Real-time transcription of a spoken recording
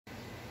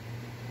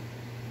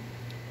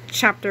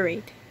Chapter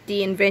 8.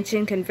 The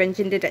Invention,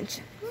 Convention,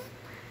 Detention.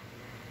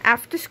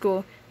 After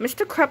school,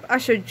 Mr. Krupp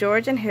ushered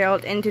George and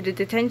Harold into the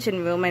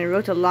detention room and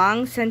wrote a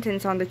long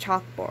sentence on the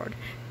chalkboard.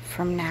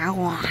 "From now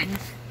on,"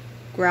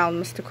 growled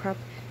Mr. Krupp,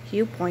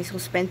 "you boys will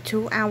spend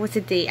 2 hours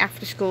a day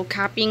after school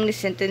copying the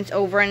sentence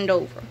over and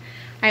over.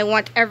 I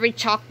want every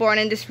chalkboard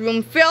in this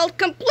room filled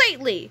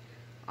completely."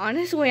 On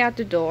his way out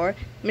the door,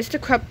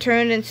 Mr. Krupp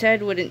turned and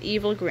said with an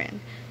evil grin,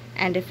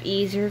 "And if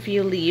either of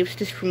you leaves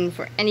this room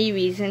for any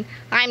reason,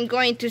 I'm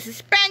going to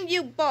suspend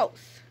you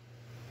both."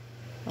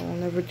 "I will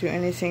never do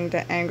anything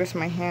that angers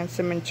my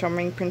handsome and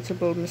charming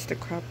principal, Mr.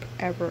 Krupp,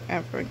 ever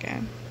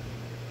again."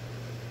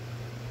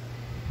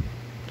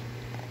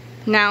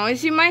 Now,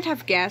 as you might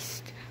have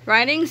guessed,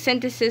 writing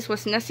sentences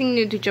was nothing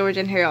new to George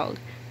and Harold.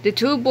 The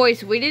two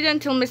boys waited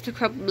until Mr.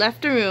 Krupp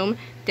left the room,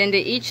 then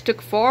they each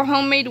took 4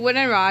 homemade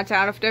wooden rods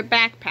out of their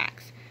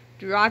backpacks.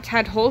 The rods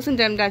had holes in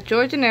them that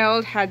George and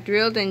Harold had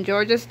drilled in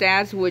George's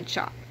dad's wood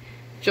shop.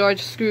 George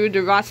screwed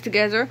the rods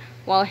together,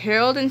 while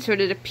Harold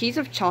inserted a piece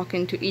of chalk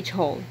into each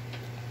hole.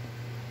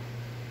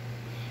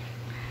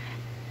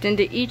 Then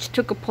they each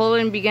took a pole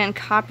and began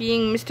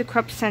copying Mr.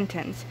 Krupp's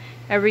sentence.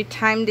 Every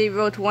time they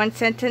wrote one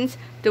sentence,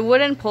 the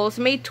wooden poles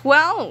made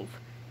 12.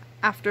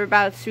 After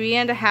about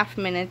 3.5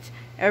 minutes,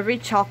 every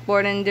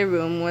chalkboard in the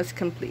room was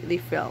completely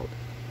filled.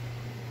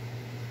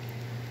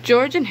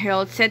 George and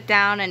Harold sat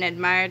down and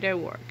admired their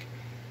work.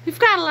 "We've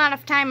got a lot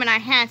of time on our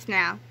hands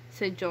now,"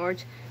 said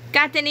George.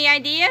 "Got any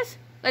ideas?"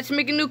 "Let's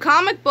make a new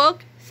comic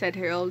book," said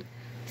Harold.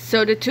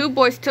 So the two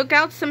boys took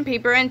out some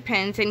paper and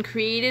pens and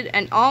created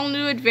an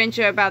all-new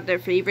adventure about their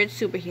favorite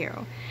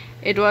superhero.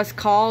 It was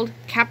called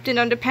Captain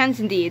Underpants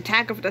and the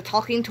Attack of the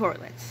Talking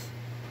Toilets.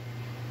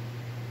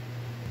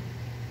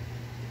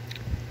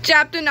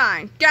 Chapter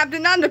 9.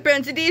 Captain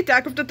Underpants and the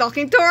Attack of the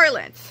Talking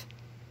Toilets,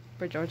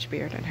 by George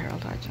Beard and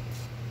Harold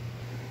Hutchins.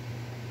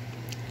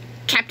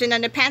 Captain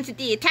Underpants and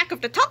the Attack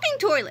of the Talking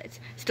Toilets,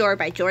 story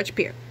by George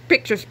Beard,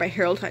 pictures by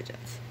Harold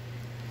Hutchins.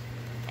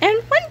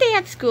 And one day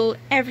at school,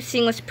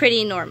 everything was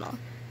pretty normal.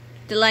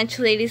 The lunch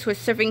ladies were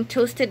serving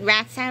toasted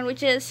rat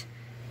sandwiches.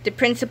 The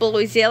principal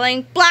was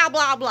yelling, "Blah,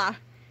 blah, blah."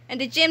 And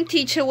the gym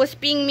teacher was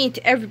being mean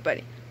to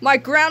everybody. "My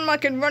grandma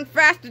can run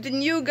faster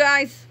than you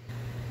guys."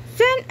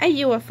 Then a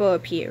UFO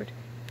appeared.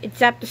 It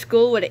zapped the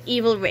school with an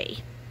evil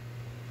ray.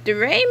 The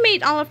ray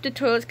made all of the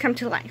toilets come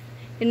to life.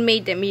 It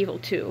made them evil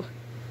too.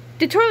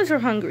 The toilets were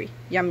hungry.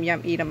 Yum,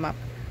 yum, eat 'em up.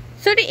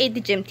 So they ate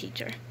the gym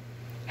teacher.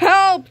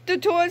 "Help! The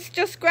toilets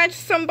just scratched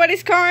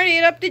somebody's car and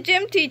ate up the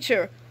gym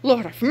teacher.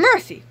 Lord of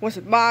mercy, was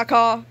it my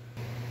car?"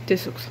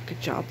 "This looks like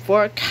a job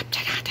for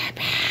Captain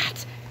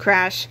Underpants."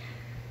 Crash.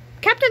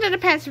 Captain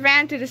Underpants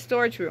ran to the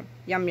storage room.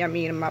 Yum, yum,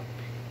 eat 'em up.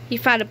 He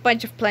found a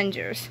bunch of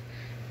plungers.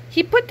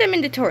 He put them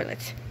in the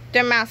toilets.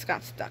 Their mouths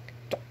got stuck.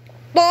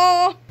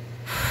 "Oh!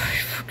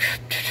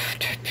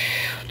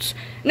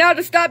 Now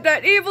to stop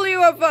that evil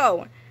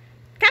UFO!"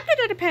 Captain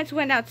Underpants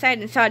went outside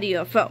and saw the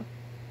UFO.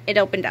 It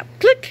opened up.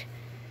 Click!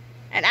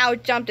 And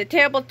out jumped the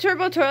terrible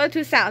Turbo Toilet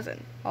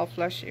 2000. I'll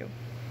flush you.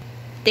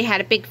 They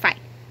had a big fight.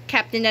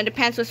 Captain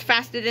Underpants was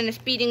faster than a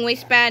speeding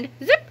waistband.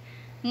 Zip!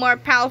 More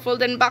powerful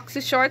than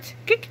boxer shorts.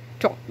 Kick!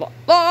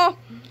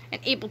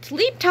 And able to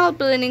leap tall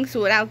buildings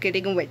without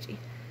getting a wedgie.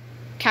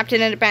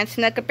 Captain Underpants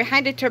snuck up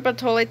behind the Turbo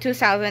Toilet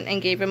 2000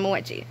 and gave him a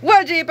wedgie.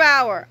 Wedgie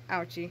power!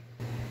 Ouchie.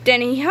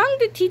 Then he hung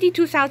the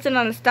TT2000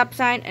 on a stop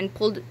sign and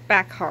pulled it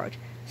back hard.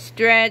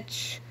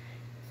 Stretch.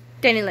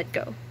 Then he let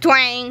go.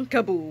 Twang!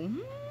 Kaboom!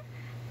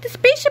 The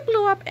spaceship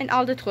blew up and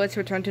all the toilets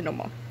returned to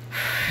normal.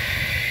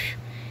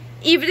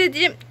 Even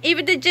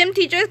the gym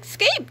teacher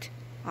escaped.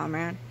 Oh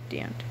man,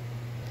 the end.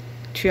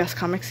 Trios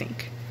Comics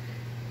Inc.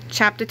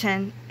 Chapter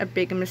 10. A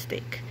Big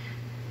Mistake.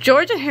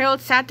 George and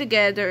Harold sat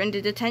together in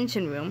the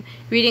detention room,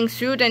 reading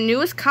through their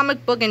newest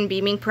comic book and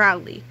beaming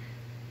proudly.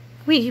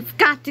 "We've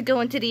got to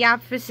go into the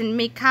office and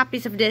make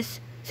copies of this,"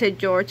 said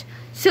George,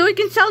 "so we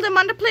can sell them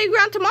on the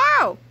playground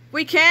tomorrow."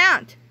 "We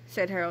can't,"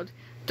 said Harold.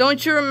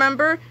 "Don't you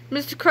remember?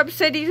 Mr. Krupp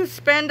said he'd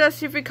suspend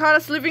us if he caught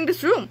us leaving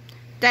this room."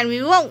 "Then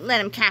we won't let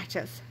him catch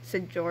us,"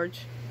 said George.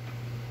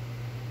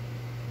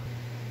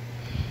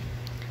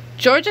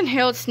 George and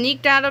Harold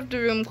sneaked out of the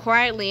room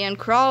quietly and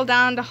crawled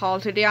down the hall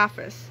to the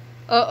office.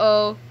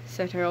 "Uh-oh,"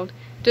 said Harold.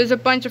 "There's a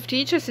bunch of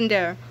teachers in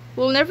there.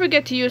 We'll never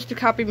get to use the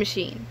copy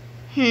machine."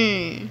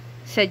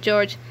 Said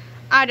George.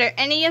 "Are there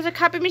any other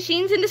copy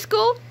machines in the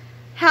school?"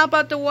 "How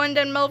about the one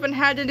that Melvin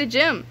had in the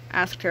gym?"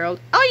 asked Harold.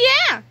 "Oh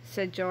yeah,"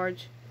 said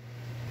George.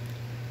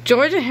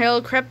 George and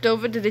Harold crept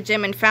over to the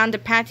gym and found the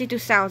Patsy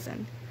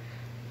 2000.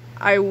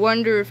 "I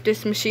wonder if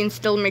this machine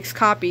still makes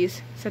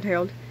copies," said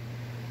Harold.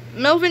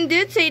 "Melvin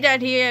did say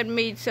that he had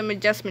made some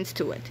adjustments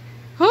to it."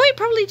 "Oh, he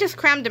probably just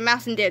crammed the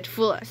mouse in there to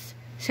fool us,"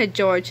 said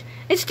George.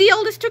 "It's the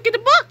oldest trick in the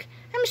book.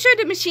 I'm sure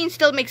the machine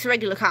still makes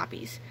regular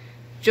copies."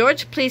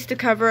 George placed the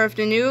cover of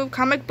the new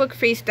comic book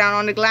face down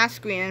on the glass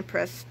screen and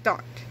pressed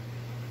start.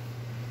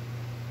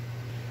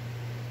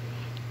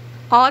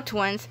 All at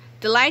once,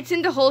 the lights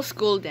in the whole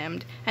school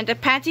dimmed, and the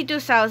Patsy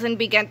 2000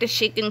 began to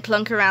shake and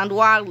clunk around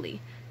wildly.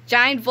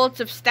 Giant volts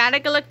of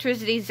static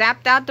electricity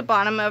zapped out the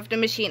bottom of the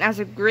machine as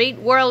a great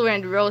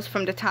whirlwind rose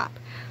from the top.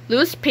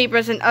 Loose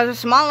papers and other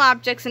small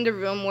objects in the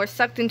room were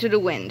sucked into the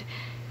wind,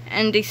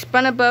 and they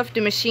spun above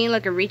the machine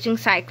like a reaching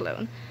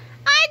cyclone.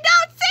 "I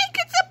don't think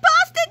it's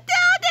supposed to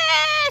do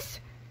this!"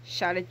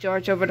 shouted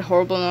George over the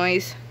horrible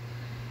noise.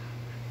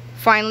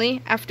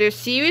 Finally, after a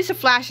series of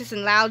flashes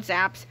and loud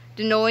zaps,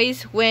 the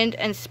noise, wind,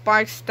 and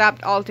sparks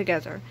stopped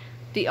altogether.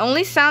 The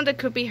only sound that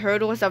could be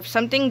heard was of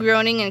something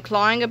groaning and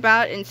clawing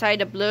about inside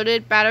the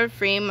bloated, battered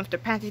frame of the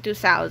Patsy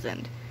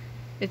 2000.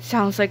 "It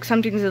sounds like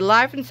something's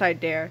alive inside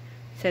there,"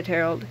 said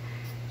Harold.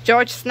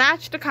 George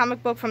snatched the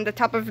comic book from the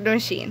top of the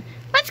machine.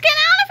 "Let's get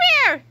out of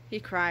here!" he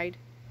cried.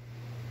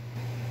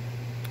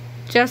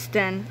 Just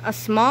then, a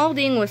small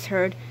ding was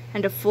heard,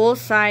 and a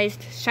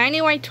full-sized,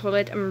 shiny white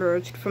toilet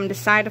emerged from the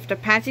side of the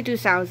Patsy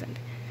 2000.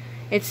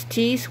 Its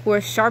teeth were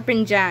sharp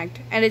and jagged,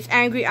 and its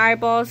angry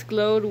eyeballs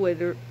glowed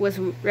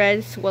with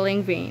red,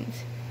 swelling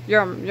veins.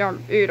 "Yum,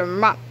 yum, eat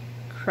 'em up!"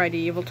 cried the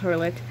evil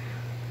toilet.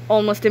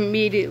 Almost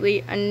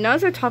immediately,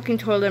 another talking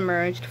toilet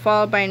emerged,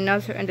 followed by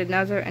another and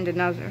another and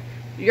another.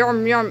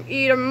 "Yum, yum,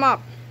 eat 'em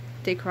up!"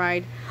 they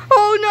cried.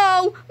 "Oh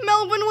no!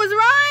 Melvin was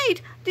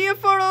right! The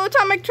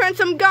atomic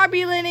transom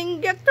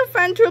garbulating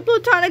ectophan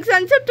plutonics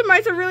and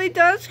septimizer really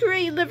does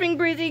create living,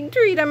 breathing,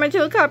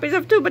 three-dimensional copies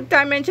of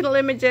two-dimensional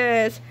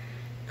images!"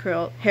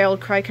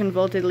 Harold cried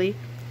convulsively.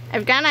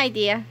 "I've got an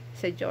idea,"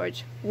 said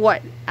George.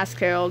 "What?"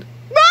 asked Harold.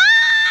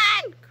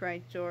 "Run!"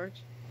 cried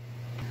George.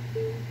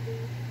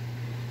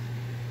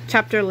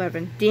 Chapter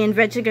 11. The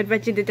Invention,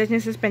 Detention,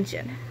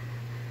 Suspension.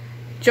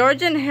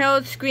 George and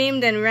Harold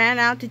screamed and ran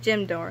out the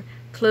gym door,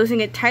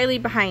 closing it tightly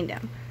behind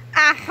them.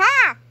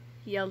 "Aha!"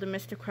 yelled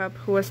Mr. Krupp,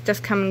 who was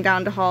just coming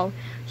down the hall.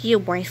 "You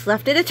boys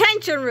left the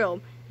detention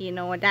room! You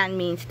know what that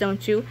means,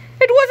 don't you?"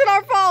 "It wasn't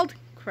our fault!"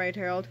 cried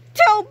Harold.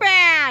 "Too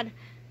bad!"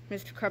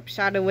 Mr. Krupp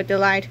shouted with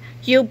delight.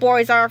 "You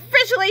boys are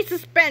officially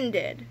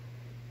suspended!"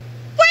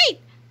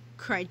 "Wait!"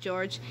 cried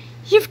George.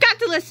 "You've got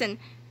to listen.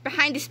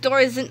 Behind this door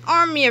is an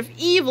army of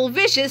evil,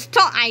 vicious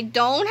I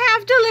don't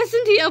have to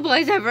listen to you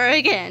boys ever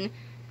again,"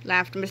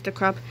 laughed Mr.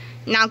 Krupp.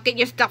 "Now get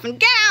your stuff and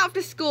get out of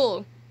the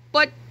school."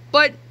 But,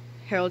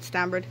 Harold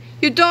stammered.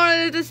 "You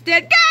don't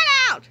understand. Get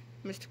out!"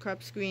 Mr.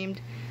 Krupp screamed.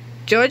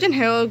 George and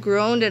Harold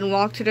groaned and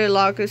walked to their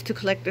lockers to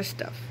collect their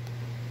stuff.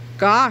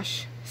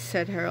 "Gosh,"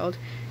 said Harold.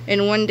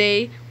 "In one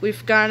day,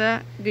 we've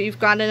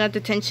gotten a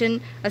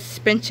detention, a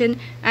suspension,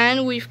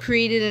 and we've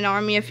created an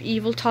army of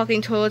evil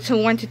talking toilets who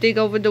want to take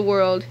over the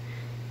world."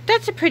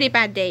 "That's a pretty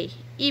bad day,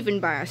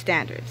 even by our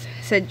standards,"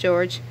 said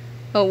George.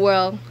 "Oh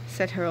well,"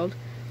 said Harold.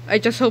 "I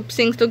just hope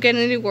things don't get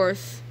any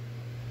worse."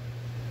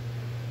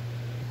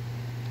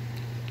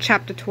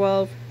 Chapter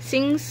 12.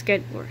 Things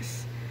Get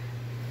Worse.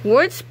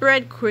 Word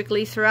spread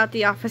quickly throughout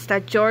the office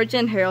that George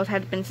and Harold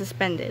had been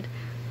suspended.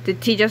 The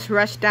teachers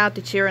rushed out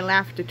to cheer and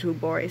laugh at the two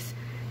boys.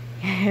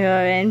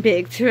 "You're in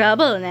big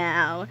trouble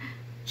now,"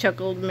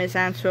 chuckled Miss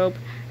Anthrope.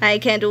 "I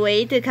can't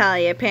wait to call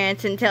your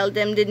parents and tell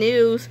them the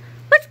news."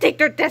 "Let's take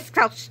their desks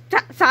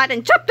outside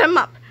and chop them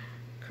up,"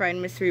 cried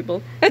Miss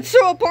Rebel. "Let's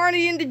throw a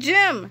party in the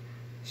gym,"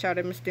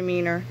 shouted Mr.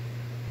 Meaner.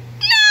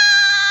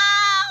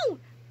 "No!"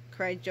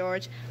 cried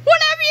George.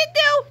 "Whatever you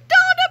do,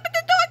 don't open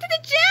the door to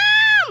the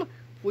gym!"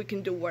 "We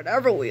can do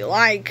whatever we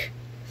like,"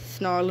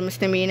 snarled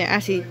Mr. Meaner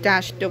as he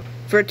dashed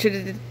over to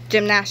the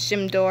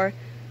gymnasium door.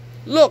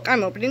 "Look,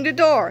 I'm opening the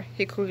door."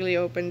 He quickly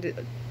opened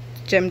the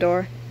gym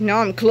door. "Now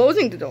I'm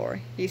closing the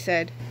door," he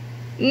said.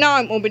 "Now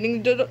I'm opening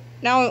the door.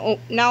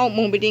 Now I'm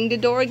opening the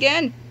door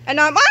again. And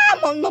I'm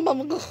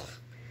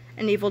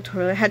An evil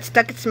toilet had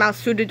stuck its mouth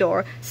through the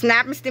door,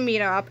 snapped Mr.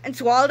 Meaner up, and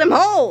swallowed him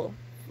whole.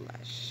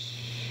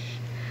 Flush.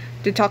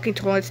 The talking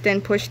toilets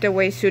then pushed their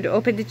way through the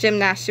open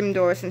gymnasium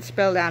doors and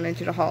spilled out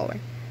into the hallway.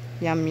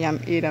 "Yum yum,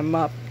 eat 'em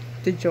up,"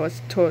 the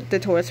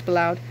toilet spilled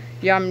out.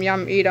 "Yum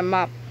yum, eat 'em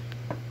up."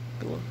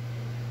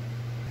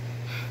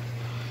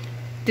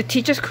 The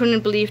teachers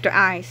couldn't believe their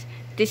eyes.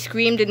 They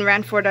screamed and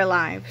ran for their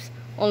lives.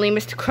 Only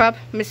Mr. Krupp,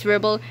 Miss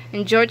Ribble,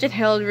 and George and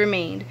Harold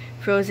remained,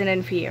 frozen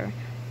in fear.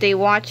 They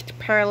watched,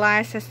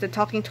 paralyzed, as the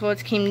talking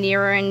toilets came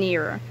nearer and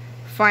nearer.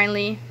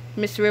 Finally,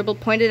 Miss Ribble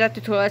pointed at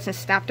the toilets and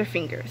snapped her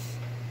fingers.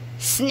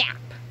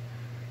 Snap!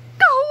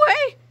 "Go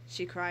away!"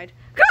 she cried.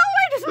 "Go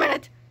away this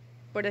minute!"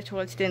 But the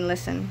toilets didn't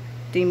listen.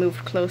 They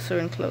moved closer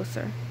and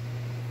closer.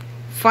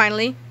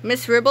 Finally,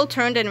 Miss Ribble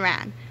turned and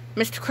ran.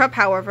 Mr. Krupp,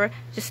 however,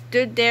 just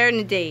stood there in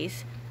a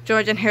daze.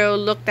 George and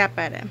Harold looked up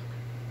at him.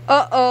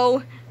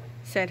 "Uh-oh,"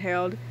 said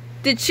Harold.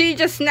 "Did she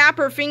just snap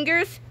her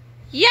fingers?"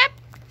 "Yep,"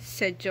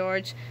 said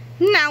George.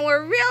 "Now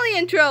we're really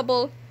in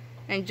trouble."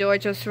 And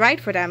George was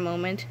right for that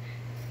moment.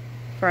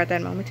 For at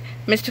that moment,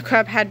 Mr.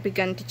 Krupp had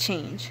begun to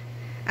change.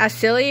 A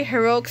silly,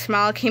 heroic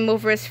smile came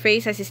over his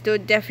face as he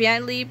stood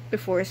defiantly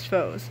before his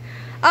foes.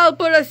 "I'll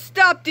put a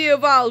stop to you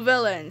vile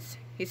villains,"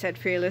 he said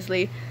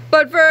fearlessly.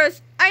 "But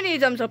first, I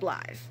need some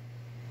supplies."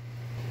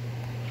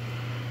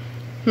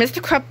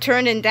 Mr. Krupp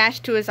turned and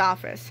dashed to his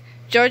office.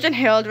 George and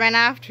Harold ran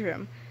after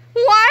him.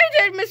 "Why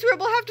did Miss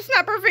Ribble have to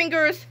snap her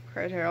fingers?"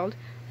 cried Harold.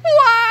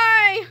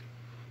 "Why?"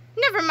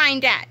 "Never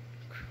mind that,"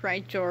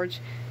 cried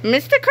George.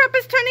 Mr. Carp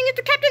is turning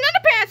into Captain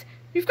Underpants!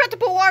 You've got to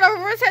put water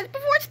over his head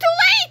before it's too